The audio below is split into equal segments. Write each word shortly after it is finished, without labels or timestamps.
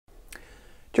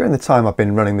During the time I've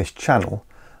been running this channel,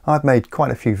 I've made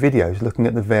quite a few videos looking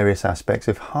at the various aspects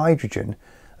of hydrogen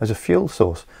as a fuel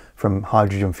source, from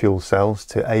hydrogen fuel cells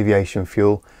to aviation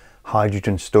fuel,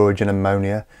 hydrogen storage and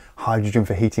ammonia, hydrogen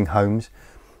for heating homes,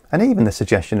 and even the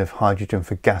suggestion of hydrogen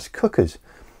for gas cookers.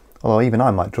 Although even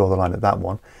I might draw the line at that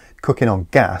one. Cooking on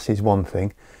gas is one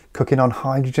thing, cooking on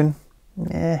hydrogen,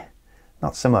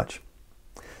 not so much.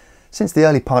 Since the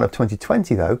early part of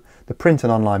 2020 though, the print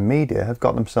and online media have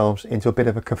got themselves into a bit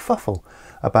of a kerfuffle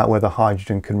about whether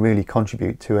hydrogen can really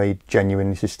contribute to a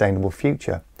genuinely sustainable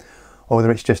future, or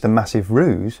whether it's just a massive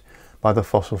ruse by the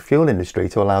fossil fuel industry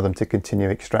to allow them to continue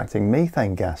extracting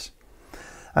methane gas.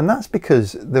 And that's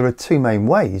because there are two main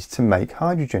ways to make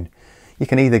hydrogen. You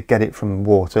can either get it from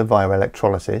water via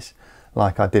electrolysis,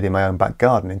 like I did in my own back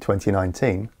garden in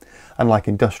 2019, and like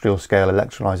industrial scale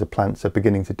electrolyser plants are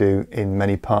beginning to do in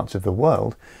many parts of the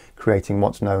world, creating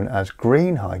what's known as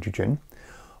green hydrogen.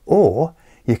 Or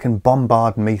you can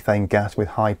bombard methane gas with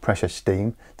high pressure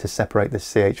steam to separate the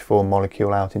CH4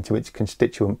 molecule out into its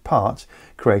constituent parts,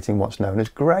 creating what's known as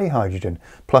grey hydrogen,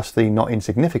 plus the not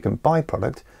insignificant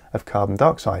byproduct of carbon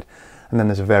dioxide. And then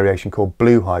there's a variation called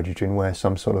blue hydrogen where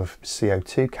some sort of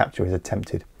CO2 capture is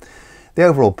attempted. The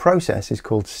overall process is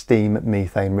called steam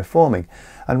methane reforming,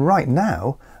 and right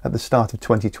now, at the start of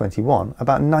 2021,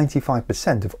 about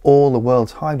 95% of all the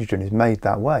world's hydrogen is made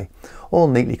that way, all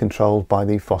neatly controlled by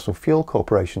the fossil fuel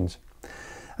corporations.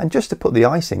 And just to put the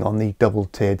icing on the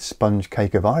double-tiered sponge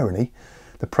cake of irony,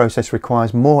 the process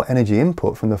requires more energy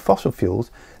input from the fossil fuels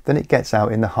than it gets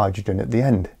out in the hydrogen at the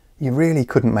end. You really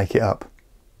couldn't make it up.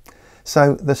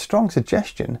 So the strong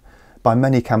suggestion by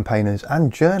many campaigners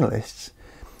and journalists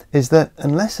is that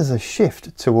unless there's a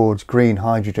shift towards green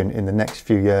hydrogen in the next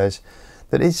few years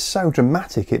that is so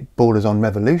dramatic it borders on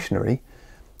revolutionary,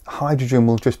 hydrogen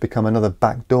will just become another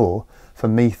backdoor for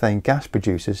methane gas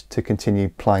producers to continue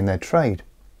plying their trade.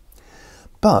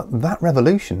 But that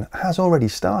revolution has already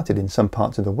started in some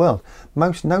parts of the world,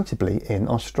 most notably in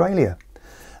Australia.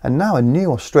 And now a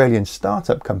new Australian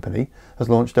startup company has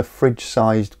launched a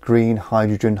fridge-sized green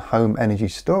hydrogen home energy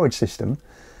storage system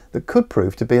that could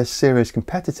prove to be a serious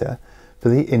competitor for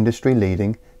the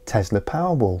industry-leading Tesla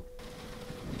Powerwall.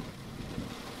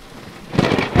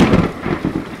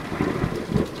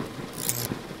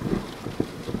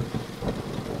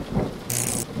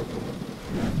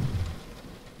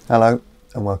 Hello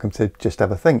and welcome to Just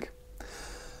Have a Think.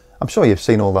 I'm sure you've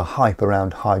seen all the hype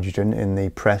around hydrogen in the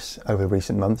press over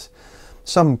recent months.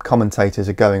 Some commentators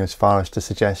are going as far as to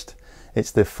suggest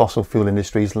it's the fossil fuel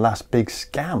industry's last big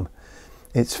scam,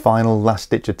 its final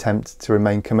last-ditch attempt to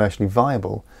remain commercially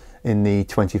viable in the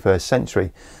 21st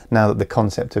century, now that the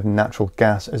concept of natural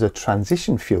gas as a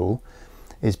transition fuel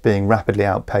is being rapidly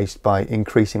outpaced by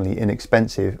increasingly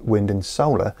inexpensive wind and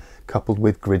solar, coupled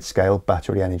with grid-scale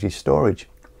battery energy storage.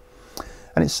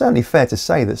 And it's certainly fair to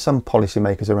say that some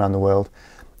policymakers around the world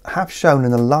have shown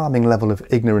an alarming level of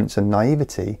ignorance and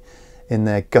naivety in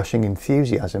their gushing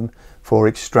enthusiasm for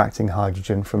extracting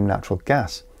hydrogen from natural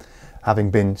gas,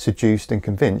 having been seduced and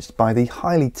convinced by the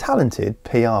highly talented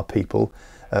PR people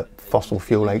at Fossil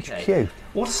Fuel HQ.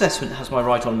 What assessment has my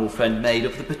right honourable friend made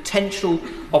of the potential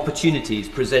opportunities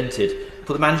presented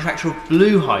for the manufacture of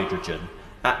blue hydrogen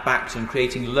at Bacton,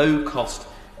 creating low-cost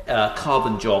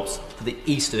carbon jobs for the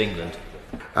east of England?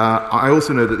 I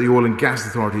also know that the Oil and Gas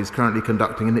Authority is currently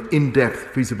conducting an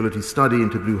in-depth feasibility study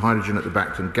into blue hydrogen at the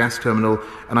Bacton gas terminal,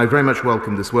 and I very much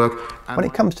welcome this work. When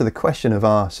it comes to the question of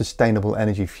our sustainable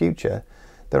energy future,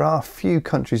 there are few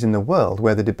countries in the world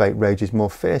where the debate rages more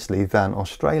fiercely than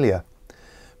Australia.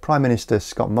 Prime Minister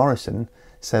Scott Morrison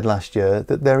said last year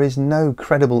that there is no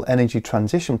credible energy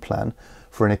transition plan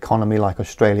for an economy like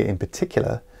Australia in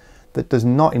particular that does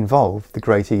not involve the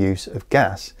greater use of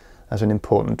gas as an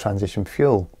important transition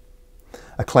fuel.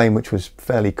 A claim which was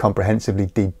fairly comprehensively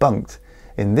debunked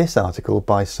in this article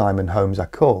by Simon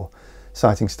Holmes-Akor,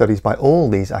 citing studies by all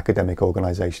these academic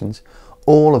organisations,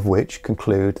 all of which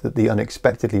conclude that the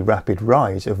unexpectedly rapid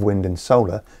rise of wind and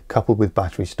solar, coupled with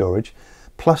battery storage,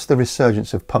 plus the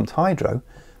resurgence of pumped hydro,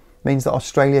 means that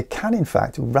Australia can in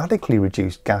fact radically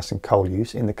reduce gas and coal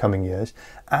use in the coming years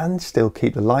and still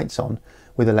keep the lights on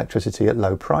with electricity at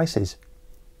low prices.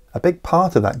 A big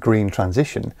part of that green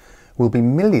transition will be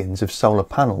millions of solar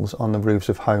panels on the roofs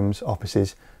of homes,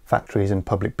 offices, factories and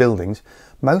public buildings,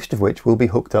 most of which will be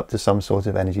hooked up to some sort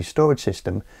of energy storage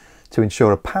system to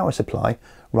ensure a power supply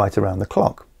right around the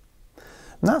clock.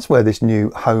 And that's where this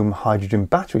new home hydrogen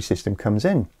battery system comes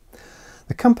in.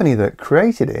 The company that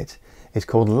created it is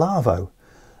called Lavo,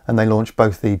 and they launched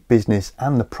both the business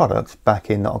and the product back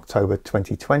in October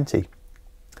 2020.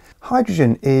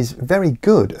 Hydrogen is very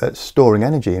good at storing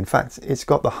energy. In fact, it's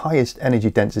got the highest energy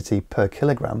density per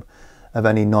kilogram of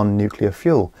any non-nuclear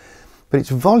fuel. But its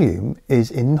volume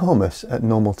is enormous at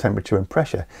normal temperature and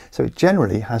pressure, so it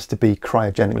generally has to be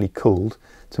cryogenically cooled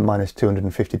to minus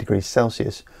 250 degrees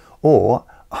Celsius or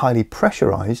highly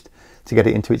pressurized to get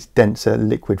it into its denser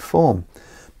liquid form.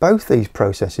 Both these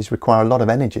processes require a lot of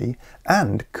energy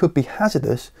and could be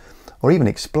hazardous or even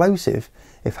explosive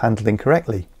if handled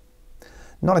incorrectly.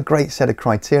 Not a great set of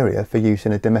criteria for use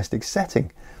in a domestic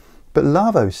setting, but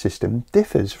Larvo's system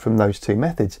differs from those two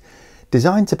methods.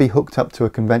 Designed to be hooked up to a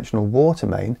conventional water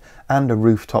main and a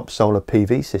rooftop solar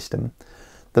PV system,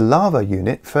 the Larvo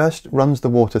unit first runs the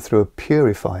water through a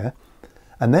purifier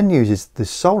and then uses the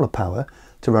solar power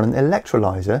to run an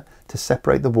electrolyser to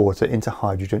separate the water into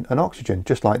hydrogen and oxygen,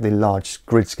 just like the large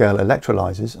grid-scale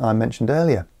electrolyzers I mentioned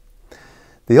earlier.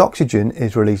 The oxygen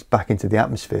is released back into the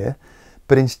atmosphere,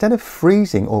 but instead of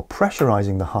freezing or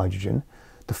pressurising the hydrogen,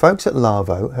 the folks at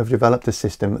Larvo have developed a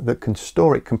system that can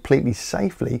store it completely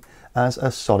safely as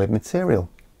a solid material.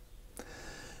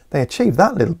 They achieve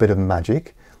that little bit of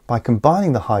magic by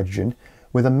combining the hydrogen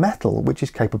with a metal which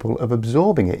is capable of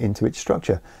absorbing it into its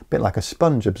structure, a bit like a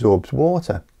sponge absorbs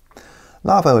water.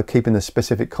 Larvo are keeping the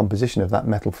specific composition of that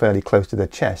metal fairly close to their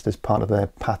chest as part of their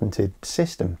patented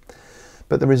system,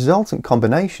 but the resultant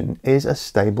combination is a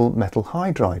stable metal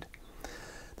hydride.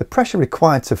 The pressure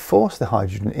required to force the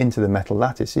hydrogen into the metal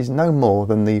lattice is no more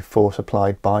than the force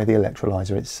applied by the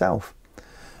electrolyser itself.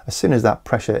 As soon as that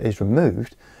pressure is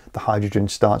removed, the hydrogen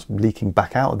starts leaking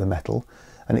back out of the metal,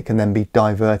 and it can then be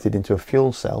diverted into a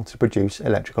fuel cell to produce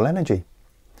electrical energy.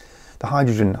 The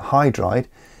hydrogen hydride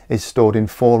is stored in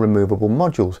 4 removable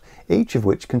modules, each of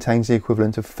which contains the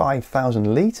equivalent of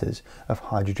 5,000 litres of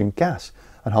hydrogen gas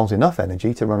and holds enough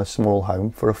energy to run a small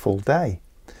home for a full day.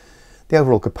 The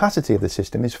overall capacity of the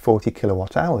system is 40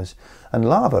 kilowatt hours, and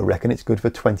Larvo reckon it's good for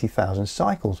 20,000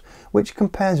 cycles, which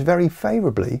compares very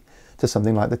favourably to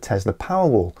something like the Tesla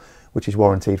Powerwall, which is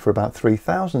warranted for about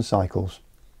 3,000 cycles.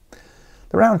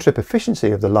 The round-trip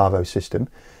efficiency of the Larvo system,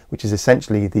 which is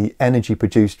essentially the energy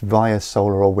produced via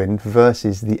solar or wind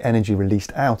versus the energy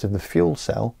released out of the fuel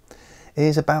cell,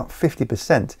 is about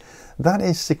 50%. That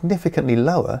is significantly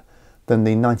lower than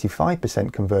the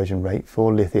 95% conversion rate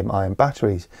for lithium-ion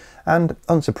batteries, and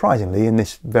unsurprisingly, in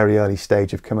this very early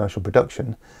stage of commercial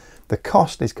production, the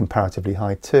cost is comparatively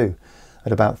high too,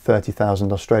 at about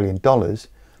 30,000 Australian dollars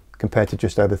compared to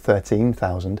just over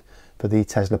 13,000 for the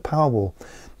Tesla Powerwall.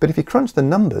 But if you crunch the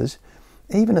numbers,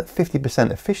 even at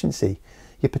 50% efficiency,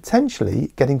 you're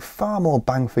potentially getting far more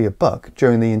bang for your buck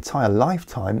during the entire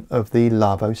lifetime of the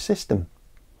Larvo system.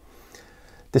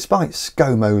 Despite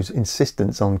ScoMo's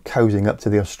insistence on cozying up to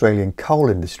the Australian coal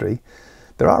industry,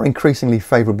 there are increasingly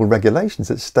favourable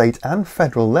regulations at state and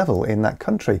federal level in that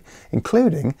country,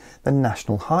 including the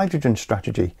National Hydrogen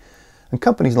Strategy, and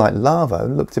companies like Larvo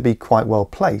look to be quite well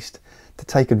placed to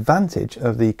take advantage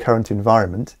of the current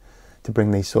environment to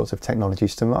bring these sorts of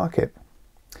technologies to market.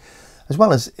 As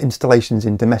well as installations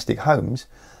in domestic homes,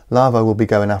 Larvo will be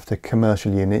going after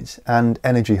commercial units and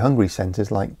energy-hungry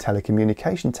centres like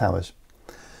telecommunication towers.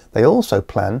 They also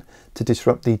plan to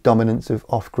disrupt the dominance of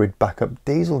off-grid backup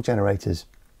diesel generators.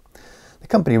 The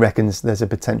company reckons there's a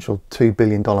potential $2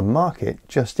 billion market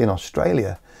just in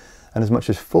Australia and as much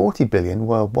as $40 billion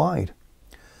worldwide.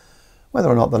 Whether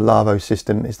or not the Larvo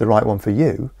system is the right one for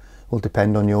you will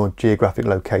depend on your geographic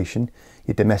location,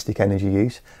 your domestic energy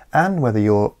use, and whether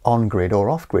you're on-grid or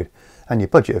off-grid, and your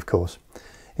budget of course.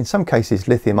 In some cases,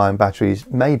 lithium-ion batteries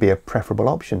may be a preferable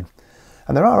option.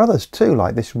 And there are others too,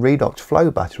 like this redox flow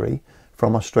battery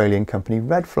from Australian company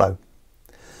Redflow.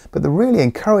 But the really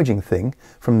encouraging thing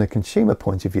from the consumer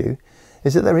point of view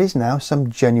is that there is now some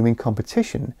genuine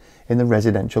competition in the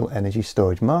residential energy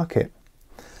storage market.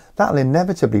 That'll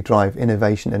inevitably drive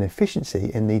innovation and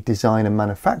efficiency in the design and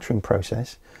manufacturing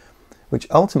process, which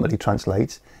ultimately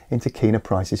translates into keener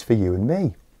prices for you and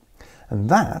me. And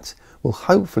that will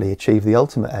hopefully achieve the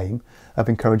ultimate aim of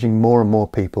encouraging more and more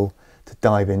people to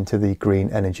dive into the green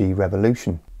energy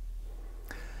revolution.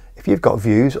 If you've got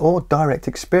views or direct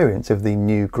experience of the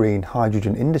new green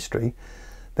hydrogen industry,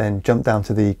 then jump down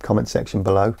to the comment section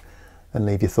below and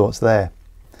leave your thoughts there.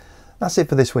 That's it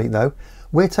for this week though.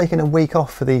 We're taking a week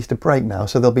off for the Easter break now,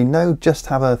 so there'll be no Just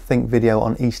Have a Think video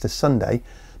on Easter Sunday,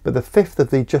 but the 5th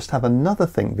of the Just Have Another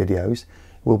Think videos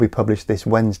will be published this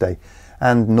Wednesday,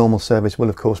 and normal service will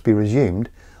of course be resumed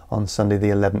on Sunday the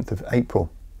 11th of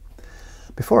April.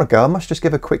 Before I go, I must just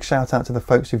give a quick shout out to the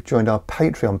folks who've joined our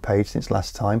Patreon page since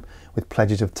last time with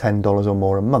pledges of $10 or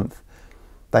more a month.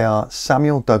 They are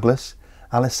Samuel Douglas,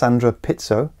 Alessandra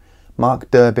Pizzo, Mark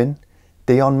Durbin,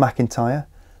 Dion McIntyre,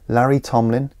 Larry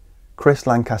Tomlin, Chris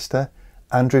Lancaster,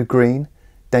 Andrew Green,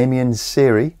 Damien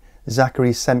Seary,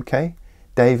 Zachary Semke,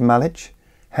 Dave Malich,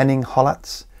 Henning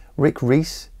Hollatz, Rick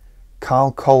Rees,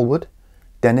 Carl Colwood,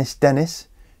 Dennis Dennis,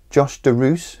 Josh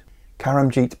DeRoos,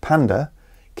 Karamjeet Panda,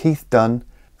 Keith Dunn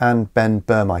and Ben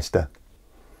Burmeister.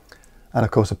 And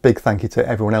of course a big thank you to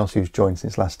everyone else who's joined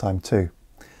since last time too.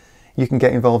 You can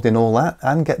get involved in all that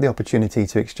and get the opportunity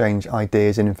to exchange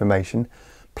ideas and information,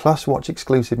 plus watch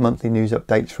exclusive monthly news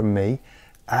updates from me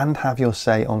and have your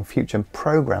say on future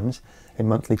programmes in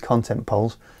monthly content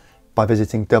polls by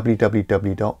visiting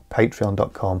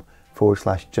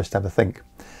www.patreon.com/justhavathink.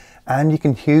 And you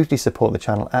can hugely support the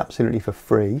channel absolutely for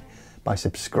free by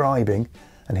subscribing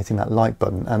and hitting that like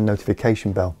button and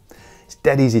notification bell. It's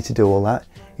dead easy to do all that.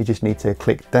 You just need to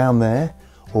click down there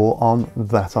or on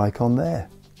that icon there.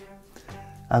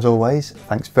 As always,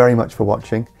 thanks very much for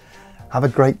watching. Have a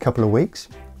great couple of weeks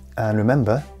and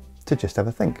remember to just have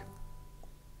a think.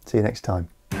 See you next time.